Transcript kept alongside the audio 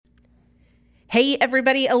Hey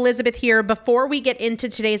everybody, Elizabeth here. Before we get into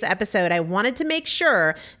today's episode, I wanted to make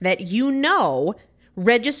sure that you know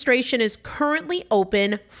registration is currently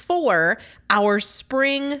open for our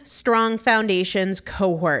Spring Strong Foundations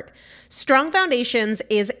cohort. Strong Foundations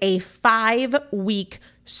is a 5-week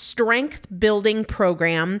strength building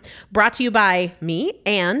program brought to you by me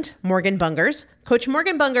and Morgan Bungers. Coach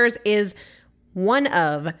Morgan Bungers is one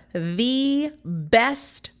of the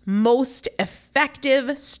best, most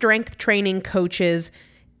effective strength training coaches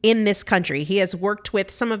in this country. He has worked with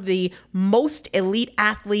some of the most elite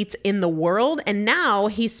athletes in the world, and now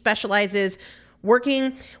he specializes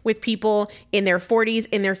working with people in their 40s,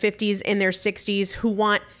 in their 50s, in their 60s who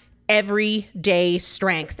want everyday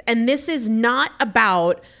strength. And this is not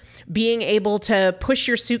about being able to push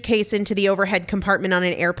your suitcase into the overhead compartment on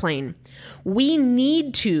an airplane. We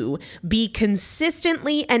need to be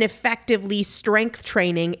consistently and effectively strength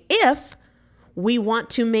training if we want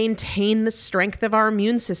to maintain the strength of our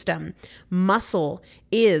immune system. Muscle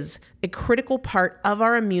is a critical part of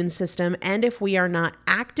our immune system, and if we are not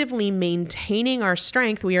actively maintaining our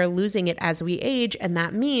strength, we are losing it as we age, and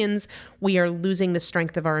that means we are losing the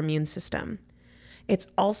strength of our immune system. It's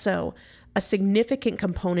also a significant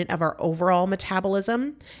component of our overall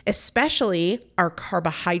metabolism, especially our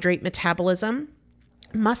carbohydrate metabolism.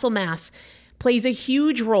 Muscle mass plays a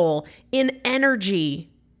huge role in energy,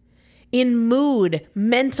 in mood,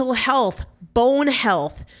 mental health, bone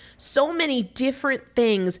health, so many different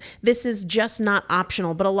things. This is just not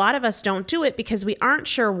optional, but a lot of us don't do it because we aren't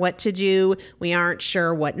sure what to do. We aren't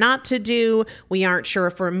sure what not to do. We aren't sure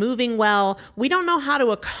if we're moving well. We don't know how to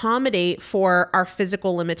accommodate for our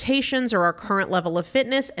physical limitations or our current level of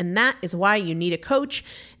fitness, and that is why you need a coach,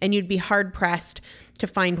 and you'd be hard-pressed to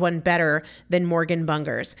find one better than Morgan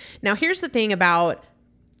Bungers. Now, here's the thing about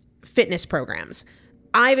fitness programs.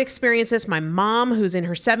 I've experienced this. My mom, who's in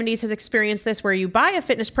her 70s, has experienced this, where you buy a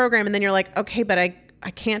fitness program and then you're like, okay, but I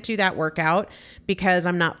can't do that workout because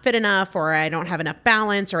I'm not fit enough, or I don't have enough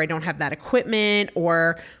balance, or I don't have that equipment,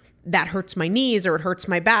 or that hurts my knees, or it hurts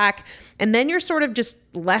my back. And then you're sort of just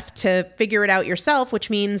left to figure it out yourself, which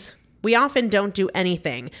means we often don't do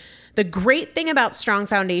anything. The great thing about Strong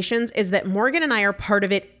Foundations is that Morgan and I are part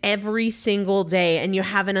of it every single day, and you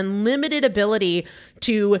have an unlimited ability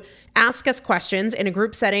to ask us questions in a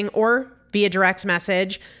group setting or via direct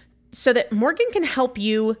message so that Morgan can help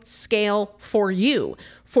you scale for you,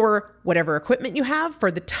 for whatever equipment you have, for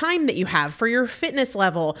the time that you have, for your fitness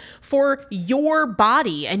level, for your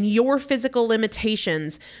body and your physical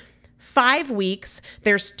limitations. 5 weeks,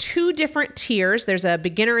 there's 2 different tiers. There's a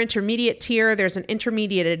beginner intermediate tier. There's an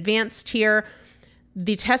intermediate advanced tier.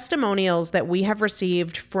 The testimonials that we have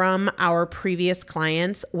received from our previous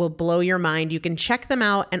clients will blow your mind. You can check them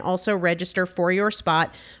out and also register for your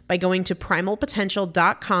spot by going to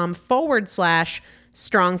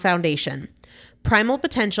primalpotential.com/strong foundation.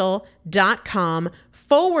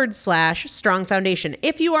 primalpotential.com/strong foundation.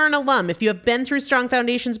 If you are an alum, if you have been through Strong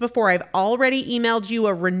Foundations before, I've already emailed you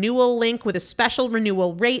a renewal link with a special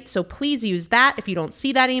renewal rate, so please use that. If you don't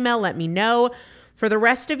see that email, let me know. For the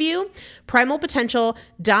rest of you,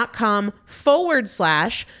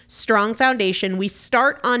 primalpotential.com/strong foundation. We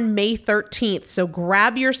start on May 13th, so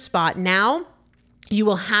grab your spot now. You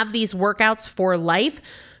will have these workouts for life.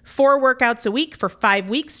 4 workouts a week for 5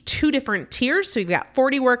 weeks, 2 different tiers. So you've got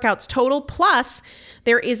 40 workouts total. Plus,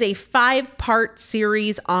 there is a 5-part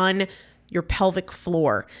series on your pelvic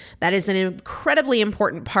floor. That is an incredibly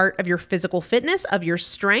important part of your physical fitness, of your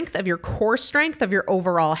strength, of your core strength, of your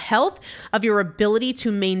overall health, of your ability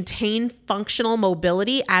to maintain functional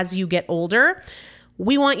mobility as you get older.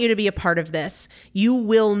 We want you to be a part of this. You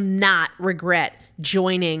will not regret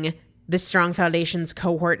joining the Strong Foundations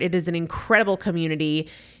cohort. It is an incredible community.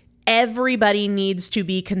 Everybody needs to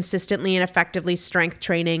be consistently and effectively strength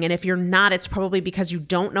training. And if you're not, it's probably because you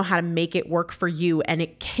don't know how to make it work for you. And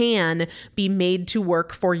it can be made to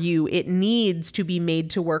work for you. It needs to be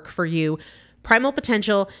made to work for you.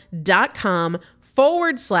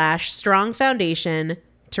 primalpotential.com/strong foundation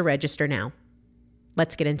to register now.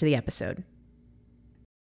 Let's get into the episode.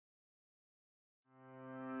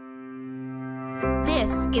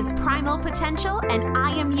 This is Primal Potential, and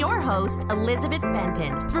I am your host, Elizabeth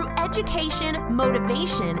Benton. Through education,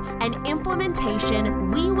 motivation, and implementation,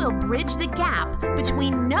 we will bridge the gap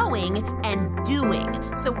between knowing and doing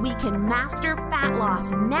so we can master fat loss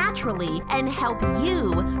naturally and help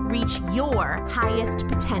you reach your highest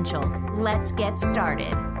potential. Let's get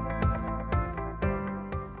started.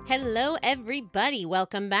 Hello, everybody.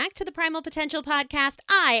 Welcome back to the Primal Potential Podcast.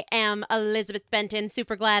 I am Elizabeth Benton.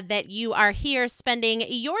 Super glad that you are here spending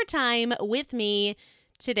your time with me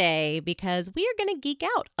today because we are going to geek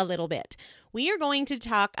out a little bit. We are going to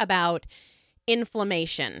talk about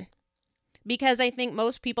inflammation because I think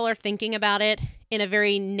most people are thinking about it in a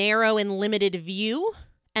very narrow and limited view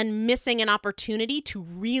and missing an opportunity to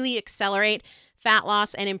really accelerate fat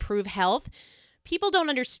loss and improve health. People don't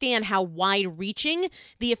understand how wide-reaching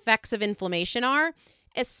the effects of inflammation are,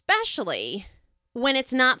 especially when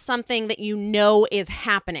it's not something that you know is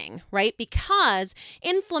happening, right? Because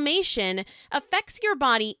inflammation affects your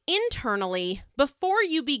body internally before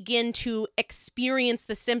you begin to experience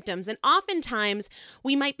the symptoms. And oftentimes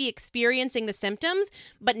we might be experiencing the symptoms,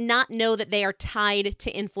 but not know that they are tied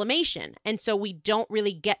to inflammation. And so we don't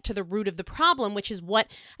really get to the root of the problem, which is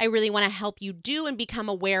what I really want to help you do and become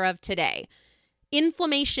aware of today.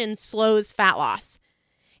 Inflammation slows fat loss.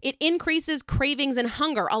 It increases cravings and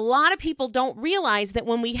hunger. A lot of people don't realize that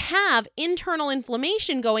when we have internal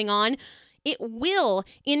inflammation going on, it will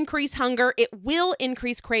increase hunger, it will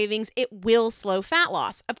increase cravings, it will slow fat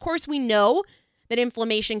loss. Of course, we know that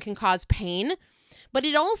inflammation can cause pain, but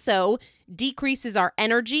it also decreases our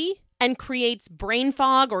energy and creates brain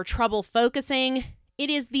fog or trouble focusing. It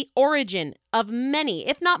is the origin of many,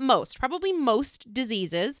 if not most, probably most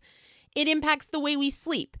diseases. It impacts the way we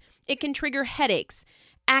sleep. It can trigger headaches,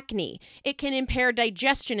 acne. It can impair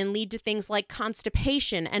digestion and lead to things like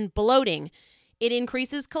constipation and bloating. It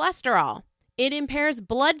increases cholesterol. It impairs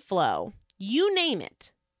blood flow. You name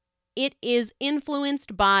it. It is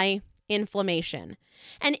influenced by inflammation.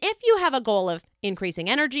 And if you have a goal of increasing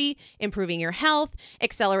energy, improving your health,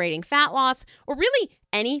 accelerating fat loss, or really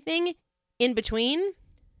anything in between,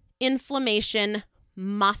 inflammation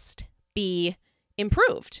must be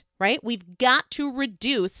improved, right? We've got to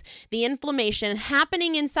reduce the inflammation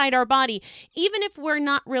happening inside our body, even if we're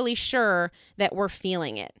not really sure that we're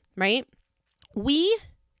feeling it, right? We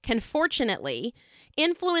can fortunately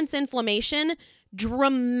influence inflammation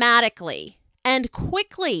dramatically and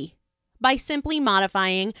quickly by simply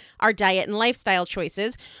modifying our diet and lifestyle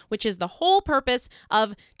choices, which is the whole purpose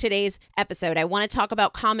of today's episode. I want to talk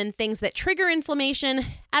about common things that trigger inflammation,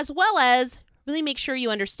 as well as really make sure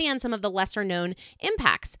you understand some of the lesser known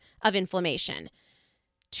impacts of inflammation.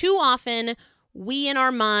 Too often, we in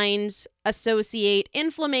our minds associate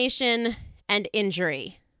inflammation and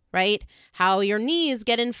injury, right? How your knees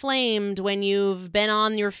get inflamed when you've been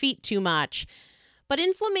on your feet too much. But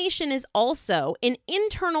inflammation is also an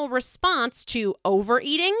internal response to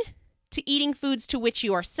overeating, to eating foods to which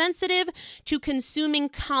you are sensitive, to consuming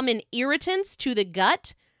common irritants to the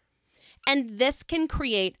gut. And this can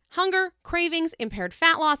create hunger, cravings, impaired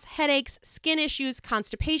fat loss, headaches, skin issues,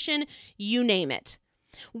 constipation, you name it.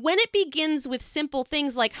 When it begins with simple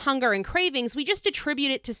things like hunger and cravings, we just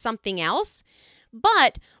attribute it to something else.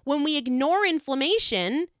 But when we ignore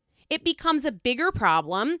inflammation, it becomes a bigger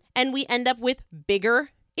problem and we end up with bigger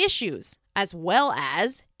issues, as well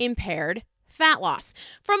as impaired fat loss.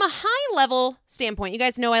 From a high level standpoint, you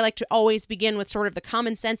guys know I like to always begin with sort of the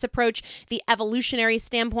common sense approach, the evolutionary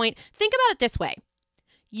standpoint. Think about it this way.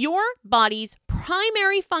 Your body's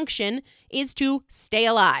primary function is to stay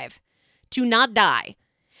alive, to not die.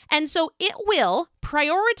 And so it will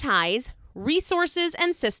prioritize resources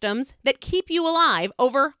and systems that keep you alive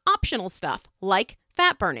over optional stuff like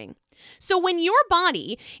fat burning. So when your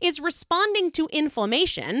body is responding to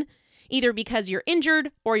inflammation, either because you're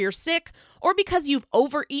injured or you're sick, or because you've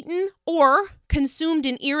overeaten or consumed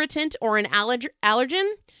an irritant or an allergen,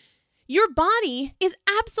 your body is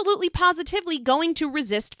absolutely positively going to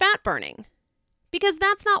resist fat burning. Because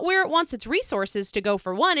that's not where it wants its resources to go.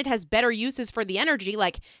 For one, it has better uses for the energy,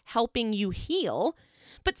 like helping you heal.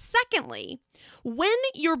 But secondly, when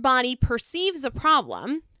your body perceives a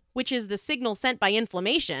problem, which is the signal sent by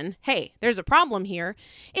inflammation, hey, there's a problem here,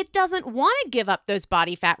 it doesn't want to give up those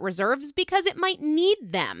body fat reserves because it might need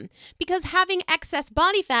them. Because having excess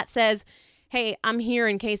body fat says, hey, I'm here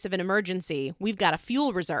in case of an emergency. We've got a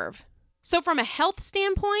fuel reserve. So from a health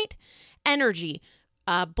standpoint, energy,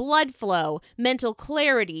 blood flow, mental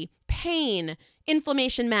clarity, pain,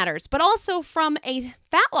 inflammation matters. But also from a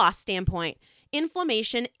fat loss standpoint,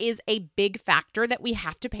 inflammation is a big factor that we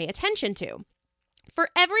have to pay attention to. For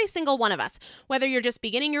every single one of us, whether you're just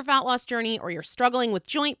beginning your fat loss journey or you're struggling with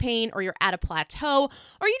joint pain or you're at a plateau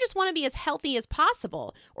or you just want to be as healthy as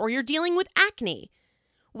possible or you're dealing with acne,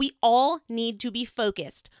 we all need to be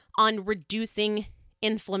focused on reducing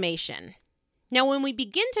inflammation. Now, when we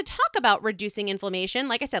begin to talk about reducing inflammation,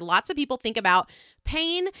 like I said, lots of people think about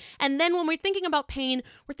pain. And then when we're thinking about pain,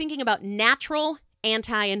 we're thinking about natural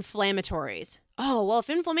anti-inflammatories. Oh, well, if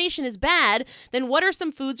inflammation is bad, then what are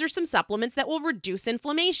some foods or some supplements that will reduce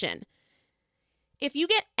inflammation? If you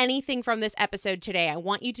get anything from this episode today, I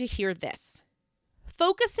want you to hear this.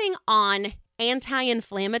 focusing on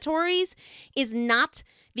anti-inflammatories is not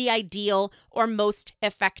the ideal or most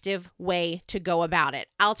effective way to go about it.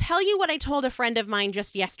 I'll tell you what I told a friend of mine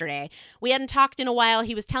just yesterday. We hadn't talked in a while.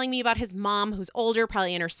 He was telling me about his mom, who's older,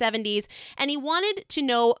 probably in her 70s, and he wanted to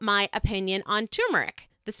know my opinion on turmeric,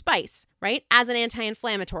 the spice, right, as an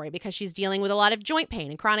anti-inflammatory because she's dealing with a lot of joint pain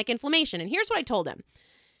and chronic inflammation. And here's what I told him.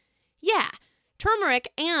 Yeah, turmeric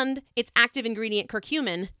and its active ingredient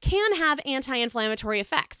curcumin can have anti-inflammatory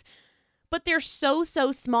effects, but they're so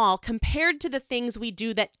small compared to the things we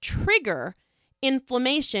do that trigger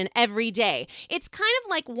inflammation every day. It's kind of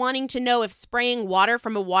like wanting to know if spraying water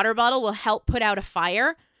from a water bottle will help put out a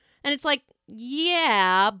fire. And it's like,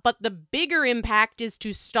 yeah, but the bigger impact is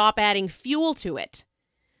to stop adding fuel to it,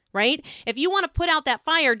 right? If you want to put out that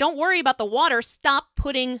fire, don't worry about the water. Stop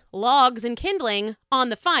putting logs and kindling on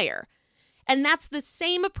the fire. And that's the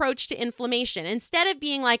same approach to inflammation. Instead of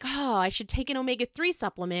being like, oh, I should take an omega-3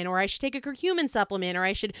 supplement, or I should take a curcumin supplement, or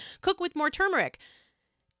I should cook with more turmeric.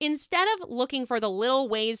 Instead of looking for the little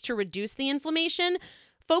ways to reduce the inflammation,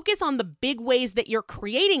 focus on the big ways that you're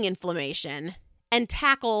creating inflammation and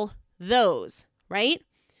tackle those, right?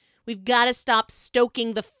 We've got to stop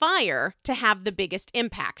stoking the fire to have the biggest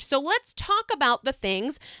impact. So let's talk about the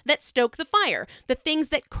things that stoke the fire, the things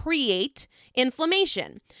that create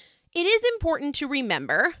inflammation. It is important to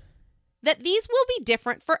remember that these will be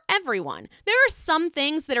different for everyone. There are some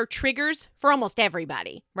things that are triggers for almost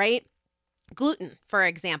everybody, right? Gluten, for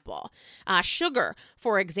example, sugar,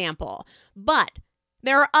 for example. But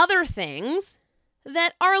there are other things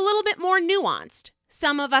that are a little bit more nuanced.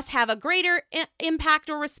 Some of us have a greater impact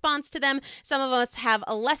or response to them. Some of us have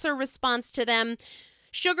a lesser response to them.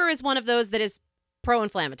 Sugar is one of those that is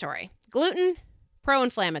pro-inflammatory. Gluten,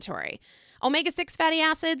 pro-inflammatory. Omega-6 fatty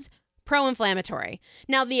acids, pro-inflammatory.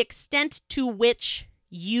 Now, the extent to which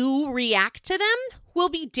you react to them will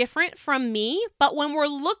be different from me, but when we're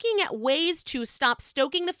looking at ways to stop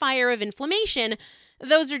stoking the fire of inflammation,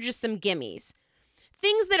 those are just some gimmies.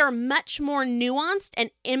 Things that are much more nuanced and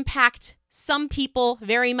impact some people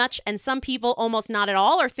very much and some people almost not at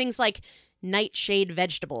all are things like nightshade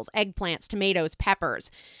vegetables, eggplants, tomatoes, peppers.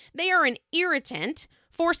 They are an irritant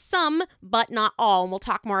for some, but not all. And we'll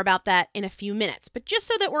talk more about that in a few minutes. But just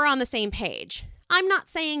so that we're on the same page, I'm not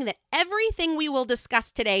saying that everything we will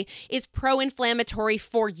discuss today is pro-inflammatory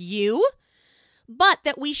for you, but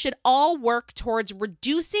that we should all work towards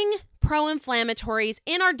reducing pro-inflammatories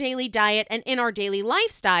in our daily diet and in our daily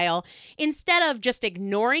lifestyle instead of just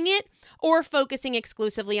ignoring it or focusing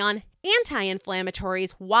exclusively on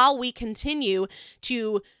anti-inflammatories while we continue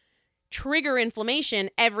to trigger inflammation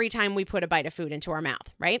every time we put a bite of food into our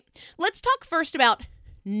mouth, right? Let's talk first about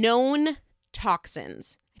known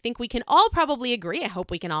toxins. I think we can all probably agree, I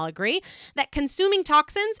hope we can all agree, that consuming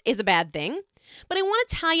toxins is a bad thing, but I want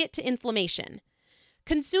to tie it to inflammation.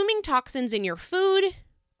 Consuming toxins in your food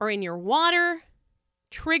or in your water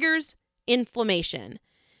triggers inflammation.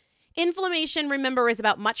 Inflammation, remember, is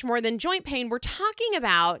about much more than joint pain. We're talking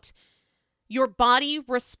about your body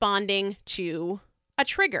responding to a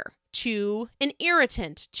trigger, to an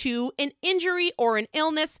irritant, to an injury or an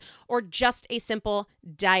illness, or just a simple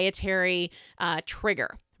dietary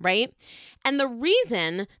trigger, right? And the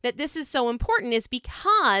reason that this is so important is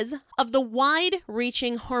because of the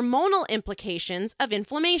wide-reaching hormonal implications of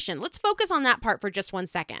inflammation. Let's focus on that part for just 1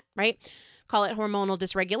 second, right? Call it hormonal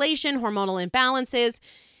dysregulation, hormonal imbalances.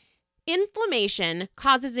 Inflammation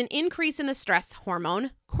causes an increase in the stress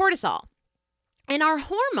hormone, cortisol. And our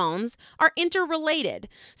hormones are interrelated.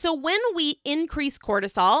 So when we increase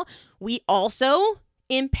cortisol, we also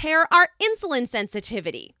impair our insulin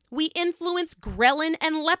sensitivity. We influence ghrelin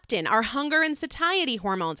and leptin, our hunger and satiety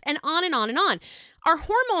hormones, and on and on and on. Our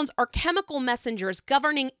hormones are chemical messengers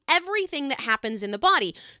governing everything that happens in the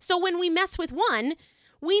body. So when we mess with one,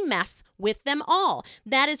 we mess with them all.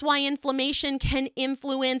 That is why inflammation can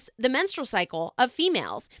influence the menstrual cycle of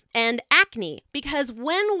females and acne, because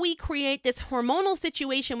when we create this hormonal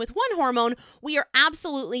situation with one hormone, we are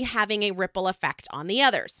absolutely having a ripple effect on the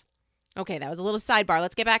others. Okay, that was a little sidebar.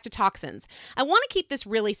 Let's get back to toxins. I want to keep this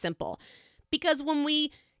really simple because when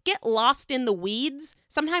we get lost in the weeds,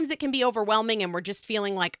 sometimes it can be overwhelming and we're just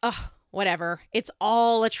feeling like, ugh, whatever. It's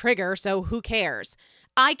all a trigger, so who cares?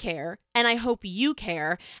 I care, and I hope you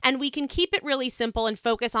care, and we can keep it really simple and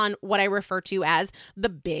focus on what I refer to as the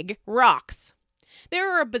big rocks.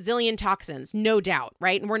 There are a bazillion toxins, no doubt,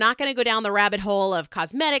 right? And we're not going to go down the rabbit hole of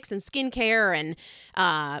cosmetics and skincare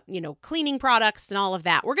and, cleaning products and all of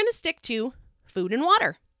that. We're going to stick to food and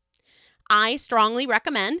water. I strongly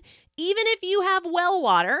recommend, even if you have well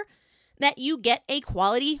water, that you get a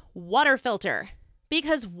quality water filter.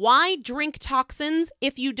 Because why drink toxins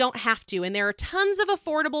if you don't have to? And there are tons of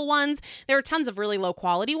affordable ones. There are tons of really low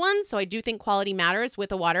quality ones. So I do think quality matters with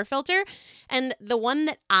a water filter. And the one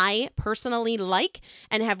that I personally like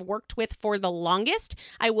and have worked with for the longest,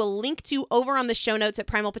 I will link to over on the show notes at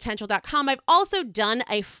primalpotential.com. I've also done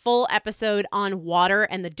a full episode on water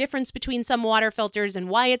and the difference between some water filters and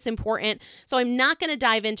why it's important. So I'm not going to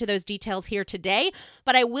dive into those details here today,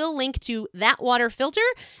 but I will link to that water filter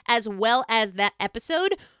as well as that episode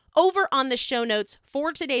over on the show notes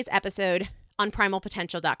for today's episode on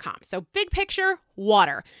primalpotential.com. So big picture,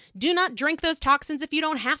 water. Do not drink those toxins if you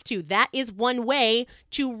don't have to. That is one way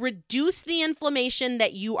to reduce the inflammation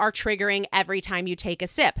that you are triggering every time you take a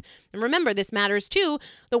sip. And remember, this matters too,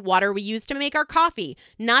 the water we use to make our coffee,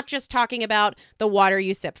 not just talking about the water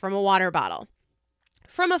you sip from a water bottle.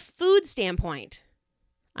 From a food standpoint,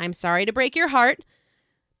 I'm sorry to break your heart,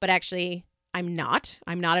 but actually, I'm not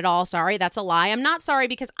at all sorry. That's a lie. I'm not sorry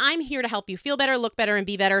because I'm here to help you feel better, look better, and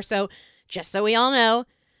be better. So just so we all know,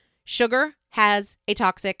 sugar has a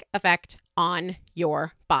toxic effect on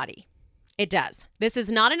your body. It does. This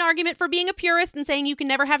is not an argument for being a purist and saying you can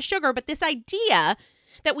never have sugar, but this idea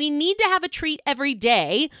that we need to have a treat every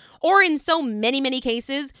day, or in so many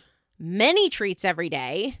cases, many treats every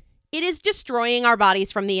day, it is destroying our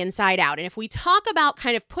bodies from the inside out. And if we talk about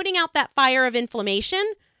kind of putting out that fire of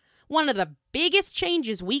inflammation, one of the biggest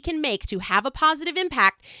changes we can make to have a positive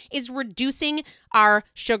impact is reducing our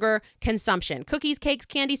sugar consumption. Cookies, cakes,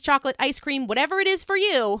 candies, chocolate, ice cream, whatever it is for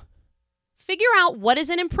you, figure out what is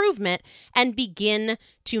an improvement and begin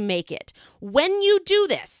to make it. When you do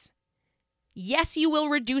this, yes, you will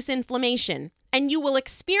reduce inflammation and you will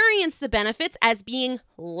experience the benefits as being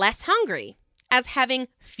less hungry, as having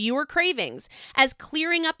fewer cravings, as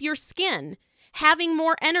clearing up your skin, having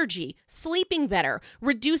more energy, sleeping better,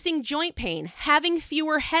 reducing joint pain, having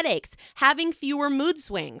fewer headaches, having fewer mood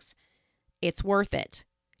swings. It's worth it.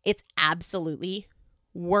 It's absolutely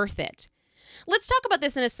worth it. Let's talk about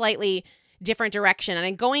this in a slightly different direction, and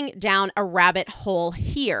I'm going down a rabbit hole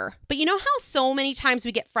here. But you know how so many times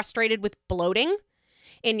we get frustrated with bloating?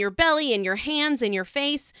 In your belly, in your hands, in your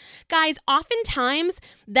face? Guys, oftentimes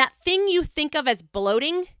that thing you think of as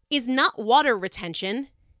bloating is not water retention.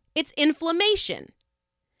 It's inflammation.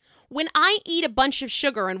 When I eat a bunch of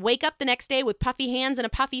sugar and wake up the next day with puffy hands and a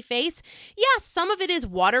puffy face, yes, some of it is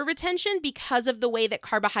water retention because of the way that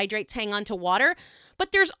carbohydrates hang on to water,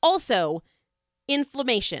 but there's also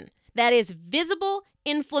inflammation. That is visible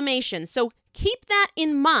inflammation. So keep that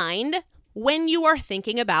in mind when you are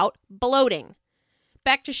thinking about bloating.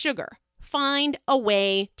 Back to sugar. Find a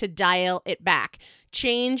way to dial it back.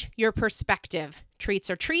 Change your perspective.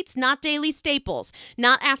 Treats are treats, not daily staples,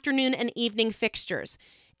 not afternoon and evening fixtures.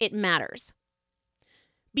 It matters.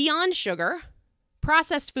 Beyond sugar,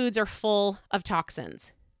 processed foods are full of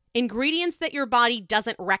toxins, ingredients that your body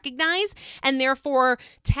doesn't recognize and therefore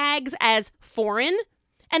tags as foreign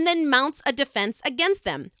and then mounts a defense against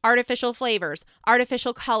them. Artificial flavors,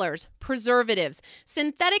 artificial colors, preservatives,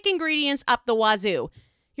 synthetic ingredients up the wazoo.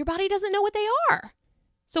 Your body doesn't know what they are.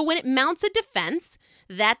 So when it mounts a defense,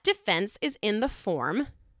 that defense is in the form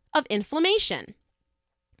of inflammation.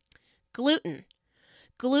 Gluten.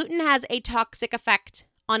 Gluten has a toxic effect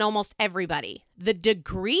on almost everybody. The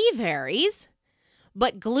degree varies,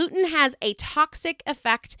 but gluten has a toxic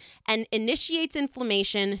effect and initiates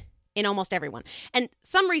inflammation in almost everyone. And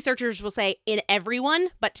some researchers will say in everyone,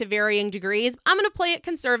 but to varying degrees. I'm going to play it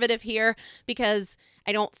conservative here because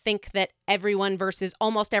I don't think that everyone versus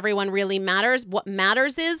almost everyone really matters. What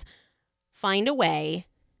matters is find a way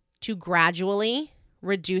to gradually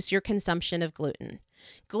reduce your consumption of gluten.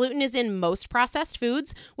 Gluten is in most processed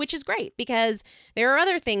foods, which is great because there are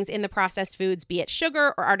other things in the processed foods, be it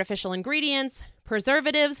sugar or artificial ingredients,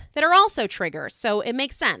 preservatives, that are also triggers. So it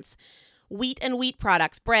makes sense. Wheat and wheat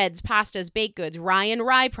products, breads, pastas, baked goods, rye and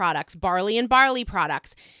rye products, barley and barley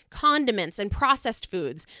products, condiments and processed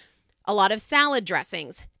foods, a lot of salad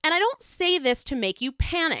dressings. And I don't say this to make you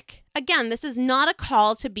panic. Again, this is not a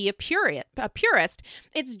call to be a purist.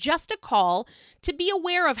 It's just a call to be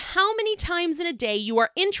aware of how many times in a day you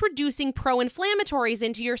are introducing pro-inflammatories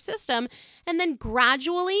into your system and then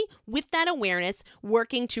gradually, with that awareness,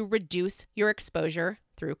 working to reduce your exposure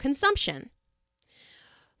through consumption.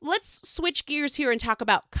 Let's switch gears here and talk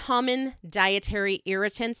about common dietary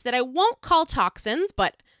irritants that I won't call toxins,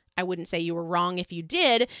 but I wouldn't say you were wrong if you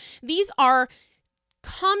did. These are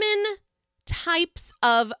common types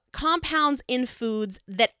of compounds in foods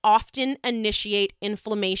that often initiate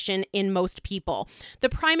inflammation in most people. The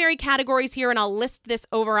primary categories here, and I'll list this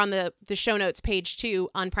over on the show notes page too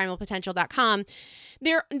on primalpotential.com.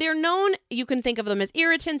 They're known, you can think of them as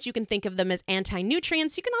irritants, you can think of them as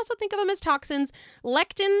anti-nutrients, you can also think of them as toxins,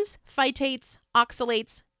 lectins, phytates,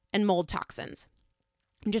 oxalates, and mold toxins.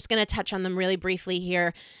 I'm just going to touch on them really briefly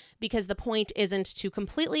here because the point isn't to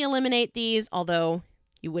completely eliminate these, although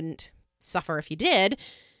you wouldn't suffer if you did,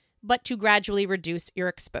 but to gradually reduce your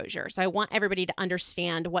exposure. So I want everybody to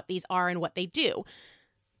understand what these are and what they do.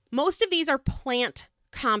 Most of these are plant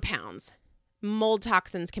compounds. Mold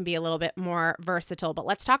toxins can be a little bit more versatile, but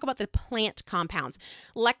let's talk about the plant compounds.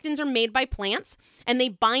 Lectins are made by plants and they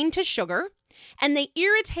bind to sugar and they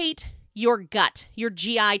irritate your gut, your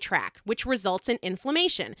GI tract, which results in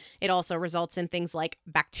inflammation. It also results in things like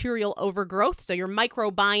bacterial overgrowth. So your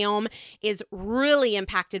microbiome is really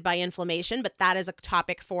impacted by inflammation, but that is a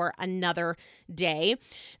topic for another day.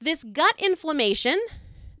 This gut inflammation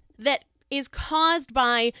that is caused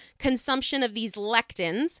by consumption of these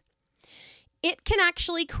lectins, it can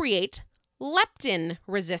actually create leptin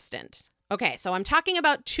resistance. Okay, so I'm talking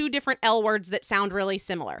about two different L words that sound really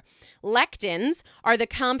similar. Lectins are the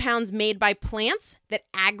compounds made by plants that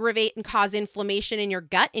aggravate and cause inflammation in your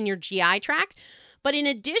gut, in your GI tract. But in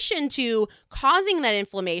addition to causing that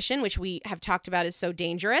inflammation, which we have talked about is so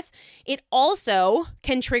dangerous, it also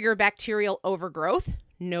can trigger bacterial overgrowth,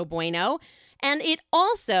 no bueno, and it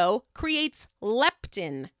also creates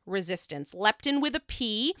leptin resistance. Leptin with a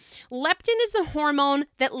P. Leptin is the hormone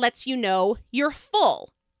that lets you know you're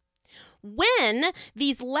full. When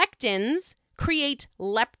these lectins create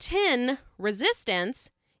leptin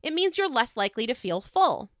resistance, it means you're less likely to feel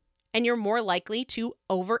full and you're more likely to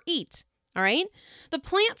overeat. All right. The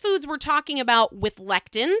plant foods we're talking about with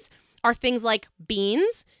lectins are things like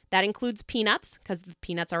beans. That includes peanuts because the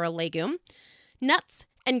peanuts are a legume, nuts,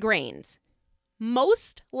 and grains.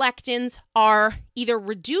 Most lectins are either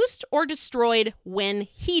reduced or destroyed when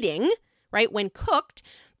heating, right? When cooked,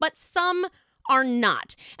 but some are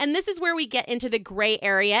not. And this is where we get into the gray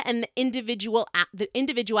area and the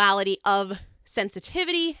individuality of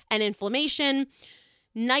sensitivity and inflammation.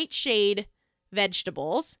 Nightshade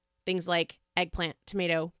vegetables, things like eggplant,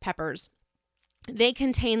 tomato, peppers, they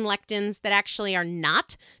contain lectins that actually are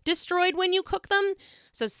not destroyed when you cook them.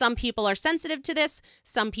 So some people are sensitive to this,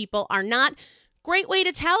 some people are not. Great way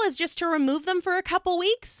to tell is just to remove them for a couple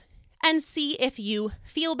weeks and see if you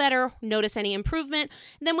feel better, notice any improvement.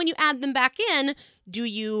 Then when you add them back in, do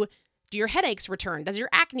your headaches return? Does your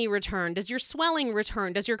acne return? Does your swelling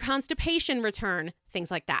return? Does your constipation return? Things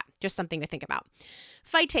like that. Just something to think about.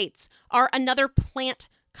 Phytates are another plant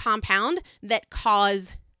compound that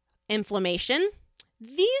cause inflammation.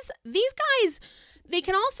 These guys, they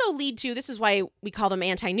can also lead to, this is why we call them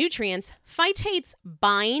anti-nutrients, phytates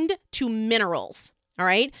bind to minerals. All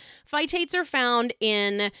right. Phytates are found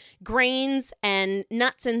in grains and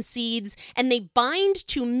nuts and seeds, and they bind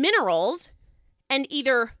to minerals and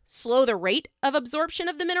either slow the rate of absorption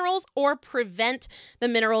of the minerals or prevent the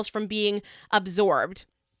minerals from being absorbed.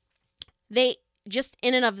 They just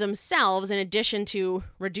in and of themselves, in addition to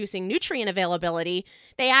reducing nutrient availability,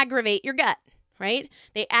 they aggravate your gut, right?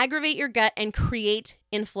 They aggravate your gut and create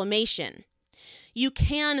inflammation. You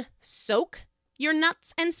can soak your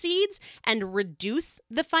nuts and seeds and reduce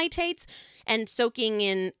the phytates, and soaking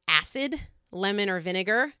in acid, lemon or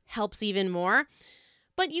vinegar helps even more.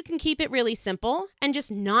 But you can keep it really simple and just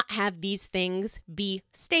not have these things be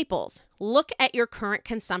staples. Look at your current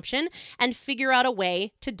consumption and figure out a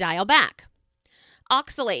way to dial back.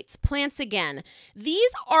 Oxalates, plants again.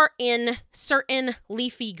 These are in certain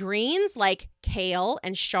leafy greens like kale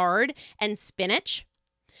and chard and spinach.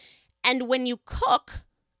 And when you cook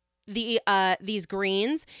these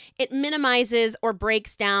greens, it minimizes or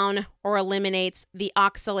breaks down or eliminates the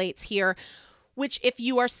oxalates here, which if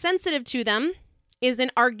you are sensitive to them is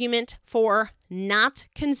an argument for not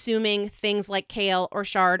consuming things like kale or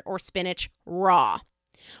chard or spinach raw.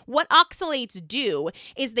 What oxalates do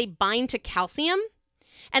is they bind to calcium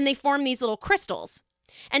and they form these little crystals.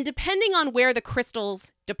 And depending on where the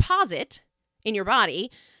crystals deposit in your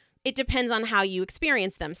body, it depends on how you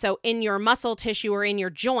experience them. So in your muscle tissue or in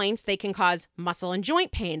your joints, they can cause muscle and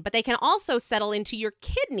joint pain, but they can also settle into your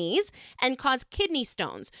kidneys and cause kidney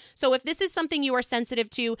stones. So if this is something you are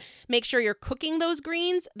sensitive to, make sure you're cooking those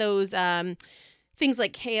greens, those things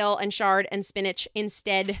like kale and chard and spinach,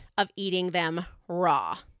 instead of eating them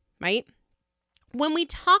raw, right? When we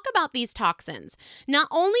talk about these toxins, not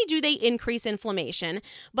only do they increase inflammation,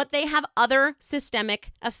 but they have other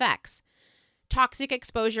systemic effects. Toxic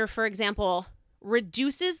exposure, for example,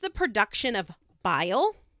 reduces the production of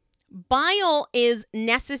bile. Bile is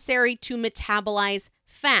necessary to metabolize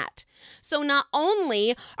fat. So not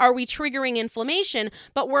only are we triggering inflammation,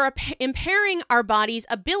 but we're impairing our body's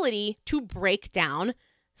ability to break down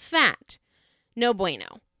fat. No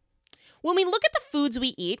bueno. When we look at the foods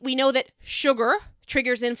we eat, we know that sugar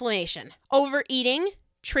triggers inflammation. Overeating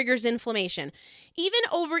triggers inflammation. Even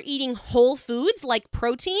overeating whole foods like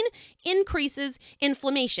protein increases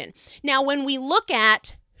inflammation. Now, when we look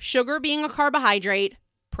at sugar being a carbohydrate,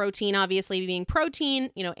 protein obviously being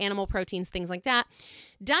protein, animal proteins, things like that,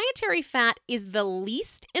 dietary fat is the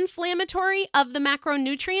least inflammatory of the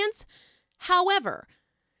macronutrients. However,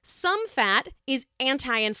 some fat is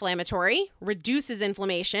anti-inflammatory, reduces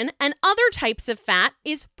inflammation, and other types of fat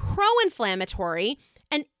is pro-inflammatory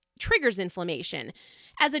and triggers inflammation.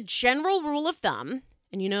 As a general rule of thumb,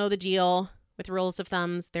 and you know the deal with rules of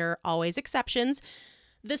thumbs, there are always exceptions,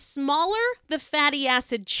 the smaller the fatty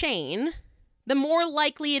acid chain, the more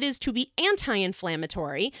likely it is to be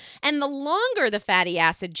anti-inflammatory, and the longer the fatty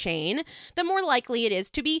acid chain, the more likely it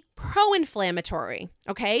is to be pro-inflammatory,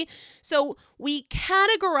 okay? So we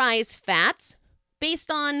categorize fats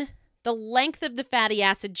based on the length of the fatty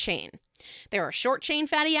acid chain. There are short-chain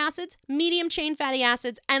fatty acids, medium-chain fatty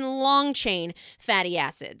acids, and long-chain fatty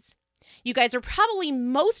acids. You guys are probably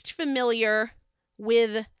most familiar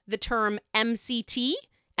with the term MCT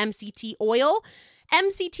oil.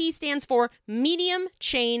 MCT stands for medium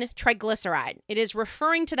chain triglyceride. It is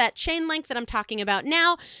referring to that chain length that I'm talking about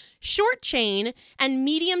now. Short chain and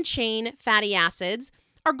medium chain fatty acids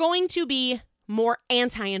are going to be more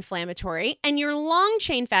anti-inflammatory, and your long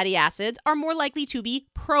chain fatty acids are more likely to be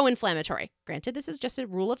pro-inflammatory. Granted, this is just a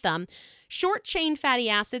rule of thumb. Short chain fatty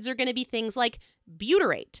acids are going to be things like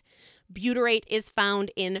butyrate. Butyrate is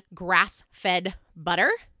found in grass-fed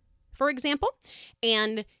butter, for example,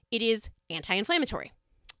 and it is anti-inflammatory.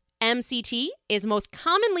 MCT is most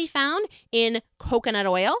commonly found in coconut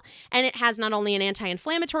oil, and it has not only an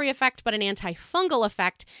anti-inflammatory effect, but an antifungal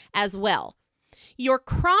effect as well. Your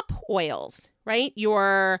crop oils, right?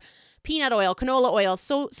 Your peanut oil, canola oil,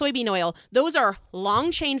 soybean oil, those are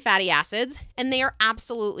long-chain fatty acids, and they are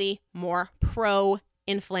absolutely more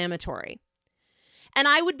pro-inflammatory. And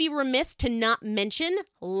I would be remiss to not mention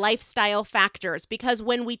lifestyle factors, because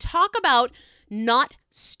when we talk about not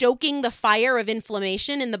stoking the fire of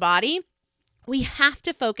inflammation in the body, we have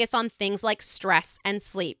to focus on things like stress and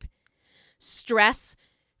sleep. Stress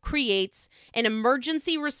creates an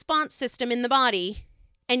emergency response system in the body,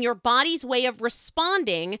 and your body's way of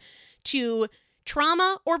responding to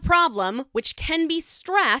trauma or problem, which can be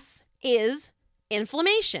stress, is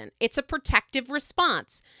inflammation. It's a protective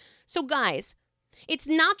response. So guys, it's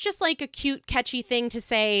not just like a cute, catchy thing to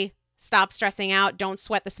say, stop stressing out, don't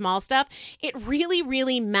sweat the small stuff. It really,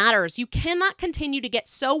 really matters. You cannot continue to get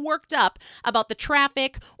so worked up about the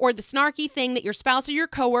traffic or the snarky thing that your spouse or your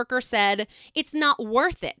coworker said. It's not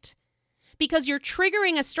worth it, because you're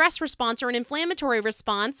triggering a stress response or an inflammatory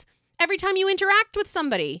response every time you interact with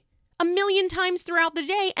somebody, 1,000,000 times throughout the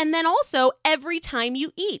day, and then also every time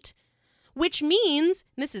you eat, which means,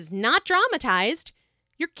 and this is not dramatized,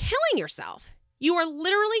 you're killing yourself. You are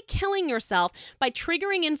literally killing yourself by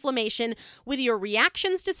triggering inflammation with your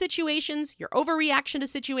reactions to situations, your overreaction to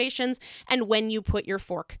situations, and when you put your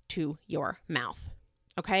fork to your mouth.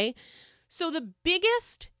 Okay? So the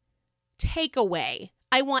biggest takeaway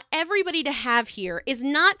I want everybody to have here is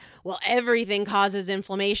not, well, everything causes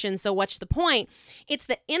inflammation, so what's the point? It's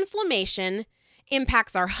that inflammation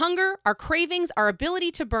impacts our hunger, our cravings, our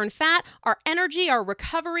ability to burn fat, our energy, our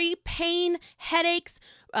recovery, pain, headaches,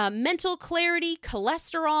 mental clarity,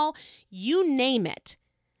 cholesterol, you name it.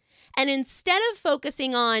 And instead of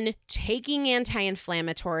focusing on taking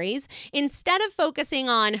anti-inflammatories, instead of focusing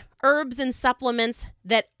on herbs and supplements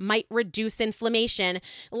that might reduce inflammation,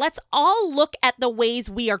 let's all look at the ways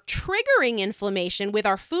we are triggering inflammation with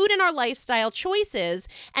our food and our lifestyle choices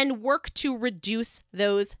and work to reduce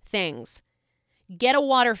those things. Get a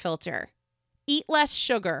water filter. Eat less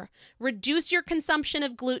sugar. Reduce your consumption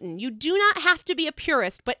of gluten. You do not have to be a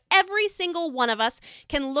purist, but every single one of us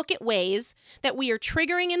can look at ways that we are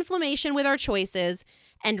triggering inflammation with our choices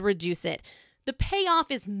and reduce it. The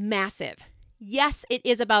payoff is massive. Yes, it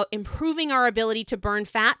is about improving our ability to burn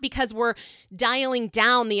fat because we're dialing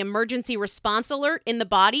down the emergency response alert in the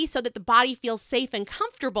body so that the body feels safe and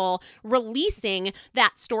comfortable releasing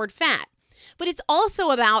that stored fat. But it's also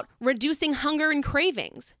about reducing hunger and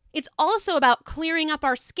cravings. It's also about clearing up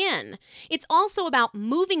our skin. It's also about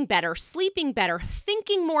moving better, sleeping better,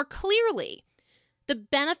 thinking more clearly. The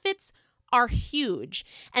benefits are huge,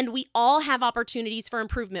 and we all have opportunities for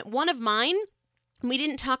improvement. One of mine We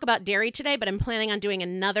didn't talk about dairy today, but I'm planning on doing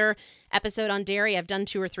another episode on dairy. I've done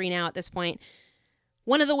 2 or 3 now at this point.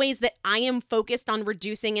 One of the ways that I am focused on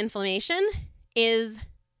reducing inflammation is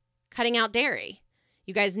cutting out dairy.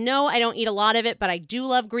 You guys know I don't eat a lot of it, but I do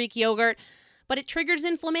love Greek yogurt, but it triggers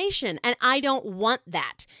inflammation, and I don't want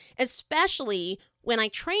that, especially when I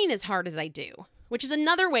train as hard as I do, which is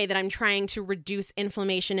another way that I'm trying to reduce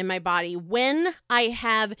inflammation in my body. When I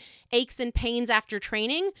have aches and pains after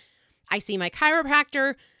training, I see my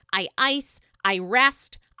chiropractor, I ice, I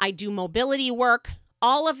rest, I do mobility work.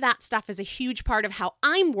 All of that stuff is a huge part of how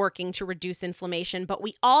I'm working to reduce inflammation, but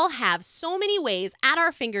we all have so many ways at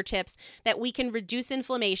our fingertips that we can reduce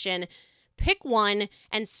inflammation. Pick one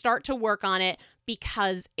and start to work on it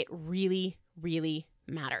because it really, really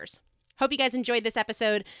matters. Hope you guys enjoyed this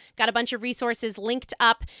episode. Got a bunch of resources linked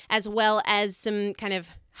up, as well as some kind of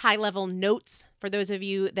high-level notes for those of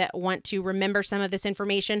you that want to remember some of this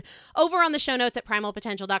information over on the show notes at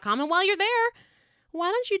primalpotential.com. And while you're there, why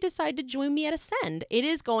don't you decide to join me at Ascend? It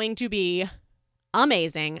is going to be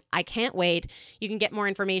amazing. I can't wait. You can get more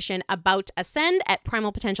information about Ascend at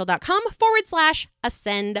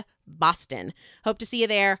primalpotential.com/Ascend Boston. Hope to see you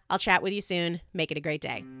there. I'll chat with you soon. Make it a great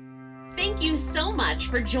day. Thank you so much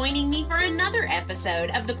for joining me for another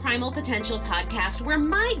episode of the Primal Potential Podcast, where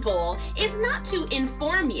my goal is not to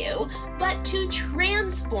inform you, but to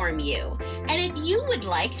transform you. And if you would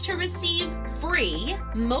like to receive free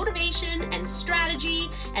motivation and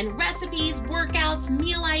strategy and recipes, workouts,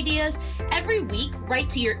 meal ideas every week right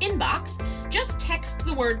to your inbox, just text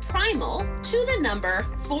the word primal to the number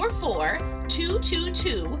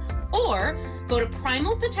 44222 or go to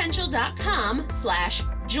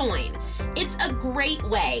primalpotential.com/join. It's a great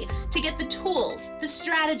way to get the tools, the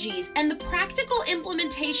strategies, and the practical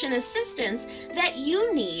implementation assistance that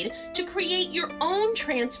you need to create your own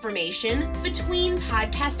transformation between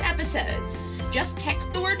podcast episodes. Just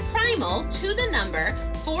text the word primal to the number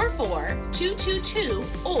 44222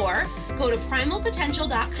 or go to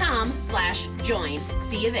primalpotential.com/join.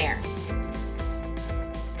 See you there.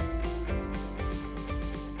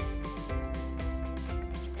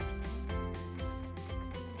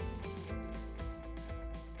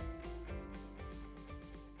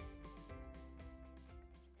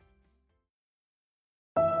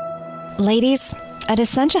 Ladies, at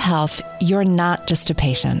Essentia Health, you're not just a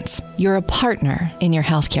patient. You're a partner in your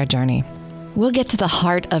healthcare journey. We'll get to the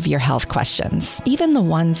heart of your health questions, even the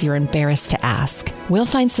ones you're embarrassed to ask. We'll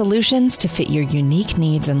find solutions to fit your unique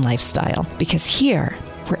needs and lifestyle, because here,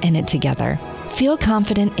 we're in it together. Feel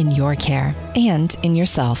confident in your care and in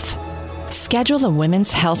yourself. Schedule a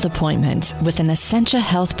women's health appointment with an Essentia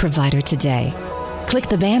Health provider today. Click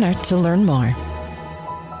the banner to learn more.